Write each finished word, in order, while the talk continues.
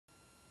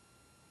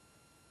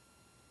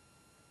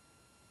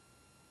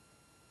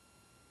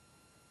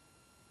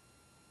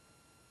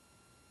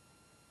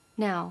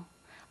Now,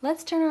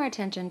 let's turn our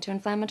attention to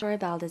inflammatory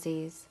bowel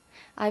disease.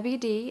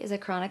 IBD is a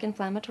chronic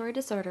inflammatory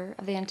disorder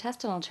of the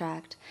intestinal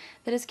tract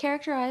that is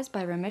characterized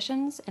by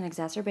remissions and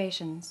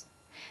exacerbations.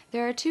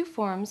 There are two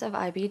forms of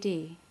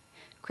IBD,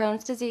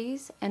 Crohn's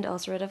disease and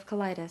ulcerative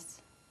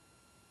colitis.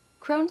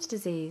 Crohn's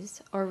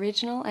disease, or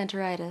regional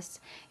enteritis,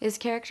 is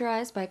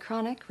characterized by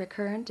chronic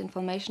recurrent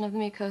inflammation of the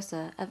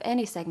mucosa of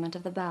any segment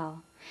of the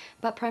bowel,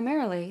 but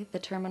primarily the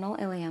terminal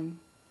ileum.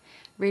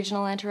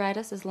 Regional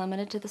enteritis is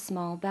limited to the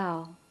small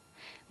bowel.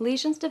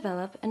 Lesions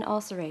develop and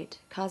ulcerate,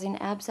 causing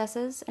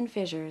abscesses and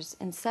fissures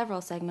in several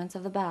segments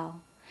of the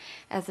bowel.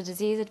 As the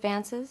disease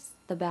advances,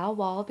 the bowel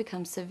wall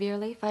becomes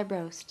severely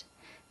fibrosed,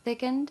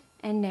 thickened,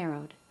 and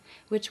narrowed,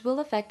 which will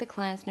affect the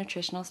client's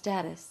nutritional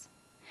status.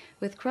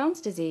 With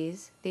Crohn's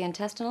disease, the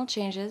intestinal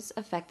changes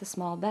affect the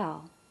small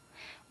bowel.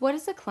 What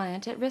is the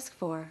client at risk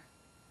for?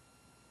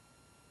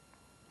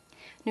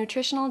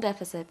 Nutritional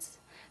deficits,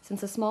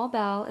 since the small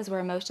bowel is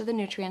where most of the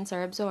nutrients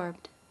are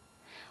absorbed.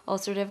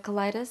 Ulcerative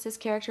colitis is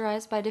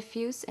characterized by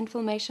diffuse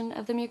inflammation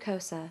of the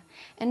mucosa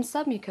and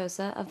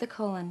submucosa of the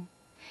colon.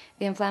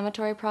 The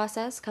inflammatory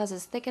process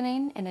causes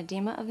thickening and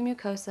edema of the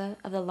mucosa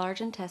of the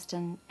large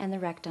intestine and the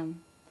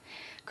rectum.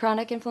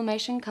 Chronic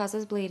inflammation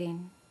causes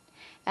bleeding.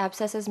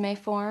 Abscesses may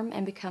form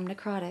and become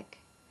necrotic.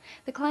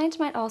 The client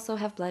might also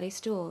have bloody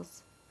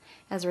stools.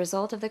 As a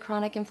result of the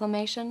chronic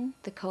inflammation,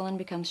 the colon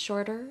becomes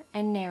shorter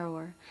and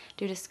narrower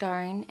due to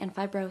scarring and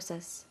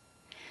fibrosis.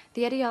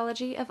 The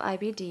etiology of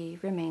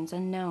IBD remains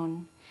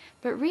unknown,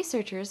 but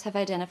researchers have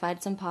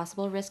identified some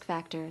possible risk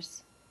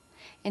factors.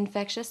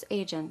 Infectious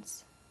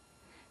agents,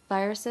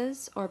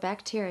 viruses or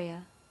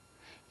bacteria,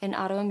 an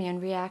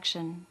autoimmune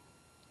reaction,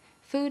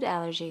 food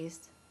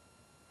allergies,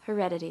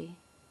 heredity,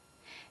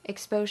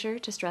 exposure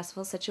to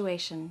stressful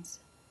situations,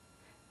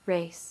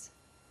 race.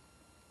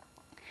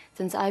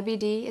 Since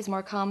IBD is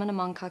more common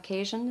among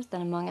Caucasians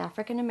than among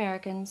African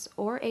Americans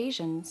or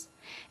Asians,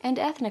 and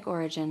ethnic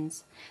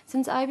origins,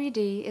 since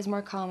IBD is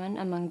more common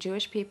among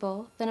Jewish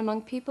people than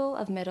among people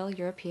of Middle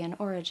European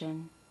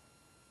origin.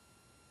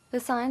 The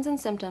signs and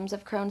symptoms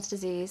of Crohn's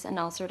disease and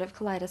ulcerative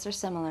colitis are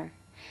similar.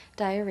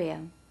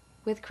 Diarrhea.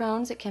 With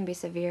Crohn's, it can be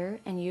severe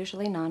and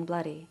usually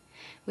non-bloody.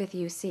 With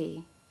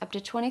UC, up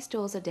to 20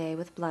 stools a day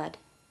with blood.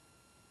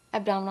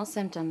 Abdominal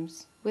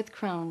symptoms. With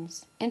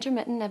Crohn's,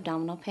 intermittent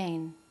abdominal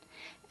pain,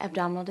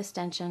 abdominal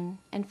distension,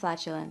 and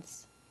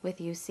flatulence. With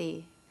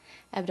UC,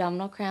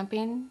 abdominal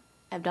cramping,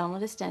 abdominal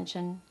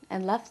distension,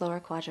 and left lower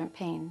quadrant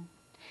pain.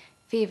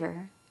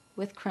 Fever.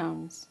 With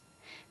Crohn's,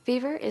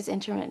 fever is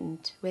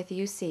intermittent. With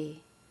UC,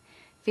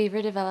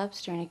 fever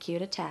develops during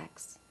acute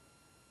attacks.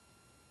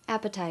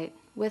 Appetite.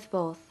 With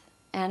both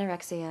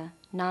anorexia,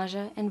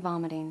 nausea, and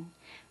vomiting.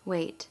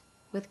 Weight.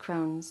 With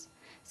Crohn's,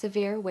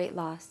 severe weight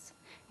loss.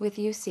 With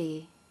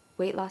UC,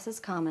 weight loss is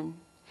common.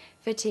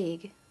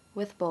 Fatigue.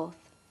 With both,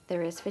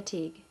 there is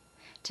fatigue.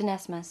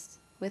 Tenesmus.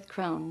 With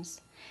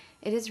Crohn's,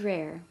 it is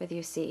rare. With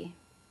UC,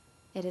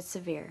 it is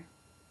severe.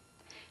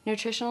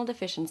 Nutritional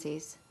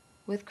deficiencies.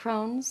 With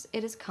Crohn's,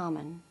 it is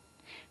common.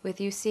 With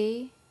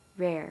UC,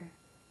 rare.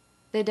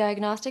 The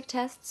diagnostic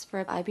tests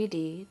for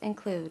IBD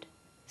include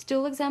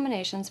stool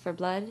examinations for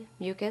blood,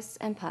 mucus,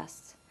 and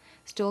pus,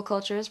 stool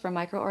cultures for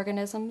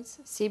microorganisms,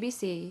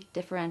 CBC,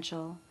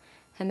 differential,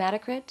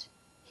 hematocrit,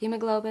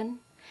 hemoglobin,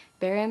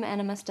 barium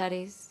enema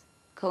studies,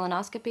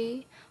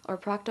 colonoscopy or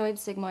proctoid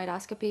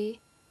sigmoidoscopy,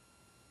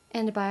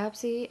 and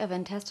biopsy of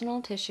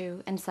intestinal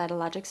tissue and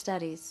cytologic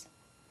studies.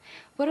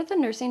 What are the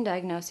nursing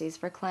diagnoses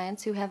for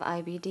clients who have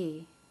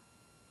IBD?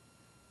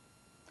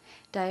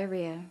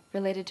 Diarrhea,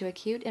 related to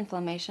acute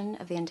inflammation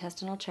of the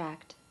intestinal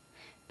tract.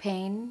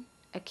 Pain,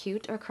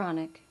 acute or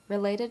chronic,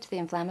 related to the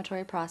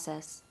inflammatory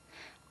process.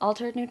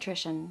 Altered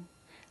nutrition,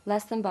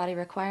 less than body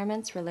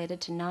requirements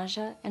related to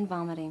nausea and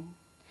vomiting.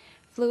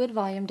 Fluid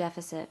volume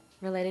deficit,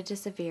 related to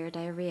severe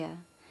diarrhea.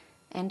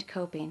 And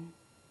coping.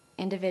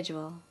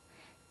 Individual,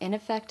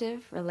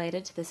 ineffective,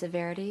 related to the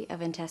severity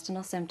of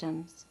intestinal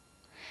symptoms.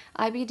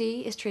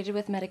 IBD is treated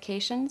with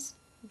medications,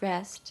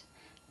 rest,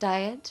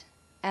 diet,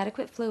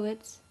 adequate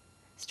fluids,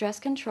 stress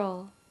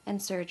control,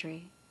 and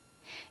surgery.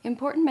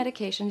 Important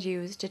medications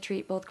used to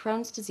treat both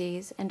Crohn's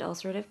disease and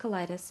ulcerative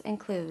colitis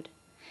include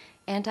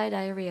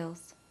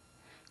antidiarrheals,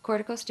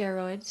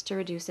 corticosteroids to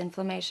reduce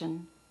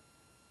inflammation,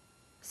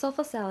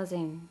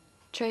 sulfasalazine,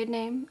 trade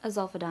name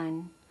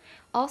azolfidine,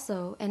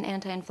 also an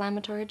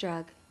anti-inflammatory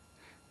drug,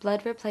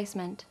 blood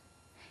replacement,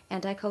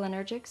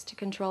 anticholinergics to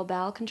control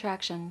bowel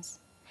contractions,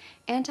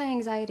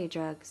 anti-anxiety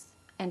drugs,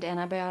 and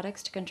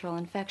antibiotics to control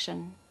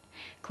infection.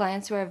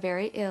 Clients who are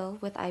very ill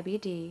with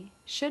IBD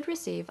should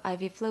receive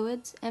IV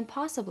fluids and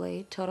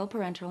possibly total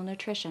parenteral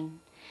nutrition,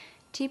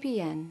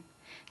 TPN,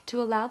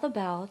 to allow the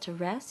bowel to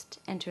rest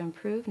and to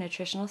improve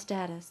nutritional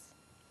status.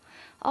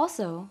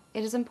 Also,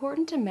 it is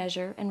important to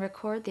measure and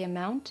record the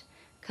amount,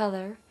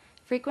 color,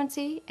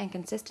 frequency, and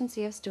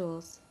consistency of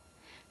stools.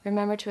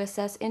 Remember to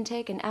assess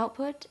intake and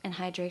output and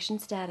hydration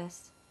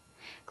status.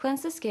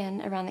 Cleanse the skin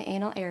around the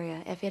anal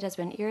area if it has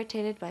been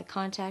irritated by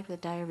contact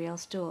with diarrheal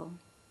stool.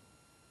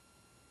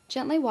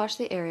 Gently wash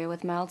the area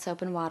with mild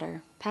soap and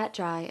water, pat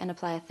dry, and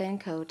apply a thin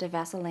coat of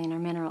Vaseline or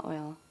mineral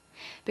oil.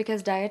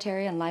 Because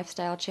dietary and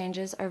lifestyle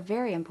changes are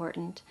very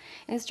important,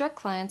 instruct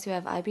clients who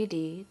have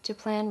IBD to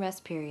plan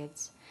rest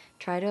periods.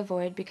 Try to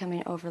avoid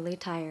becoming overly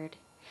tired.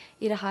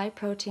 Eat a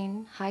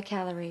high-protein,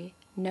 high-calorie,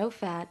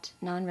 no-fat,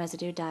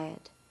 non-residue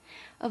diet.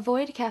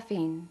 Avoid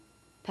caffeine,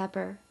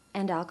 pepper,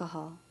 and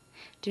alcohol.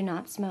 Do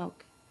not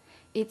smoke.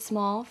 Eat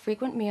small,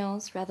 frequent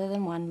meals rather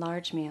than one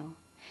large meal.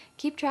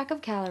 Keep track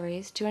of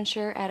calories to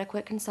ensure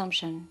adequate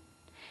consumption.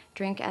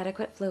 Drink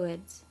adequate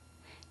fluids.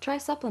 Try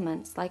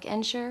supplements like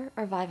Ensure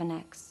or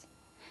Vivanex.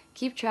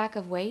 Keep track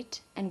of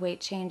weight and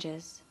weight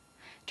changes.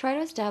 Try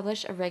to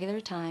establish a regular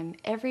time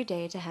every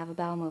day to have a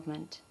bowel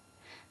movement.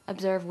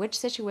 Observe which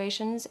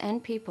situations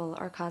and people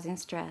are causing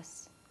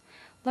stress.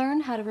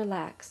 Learn how to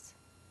relax.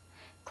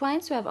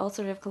 Clients who have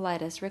ulcerative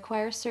colitis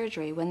require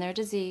surgery when their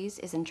disease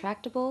is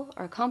intractable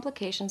or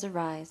complications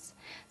arise,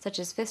 such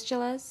as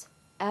fistulas,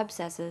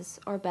 abscesses,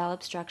 or bowel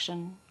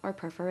obstruction or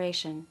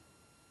perforation.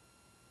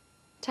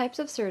 Types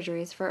of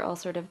surgeries for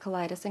ulcerative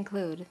colitis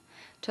include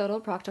total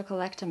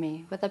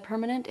proctocolectomy with a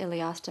permanent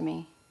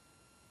ileostomy,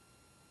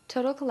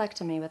 total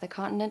colectomy with a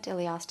continent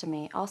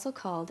ileostomy, also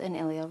called an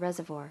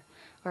ileoreservoir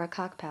or a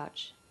cock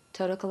pouch,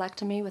 total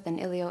colectomy with an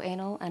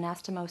ileoanal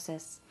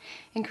anastomosis,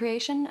 and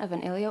creation of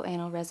an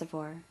ileoanal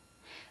reservoir.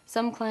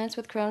 Some clients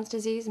with Crohn's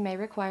disease may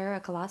require a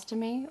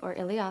colostomy or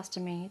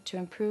ileostomy to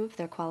improve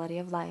their quality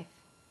of life.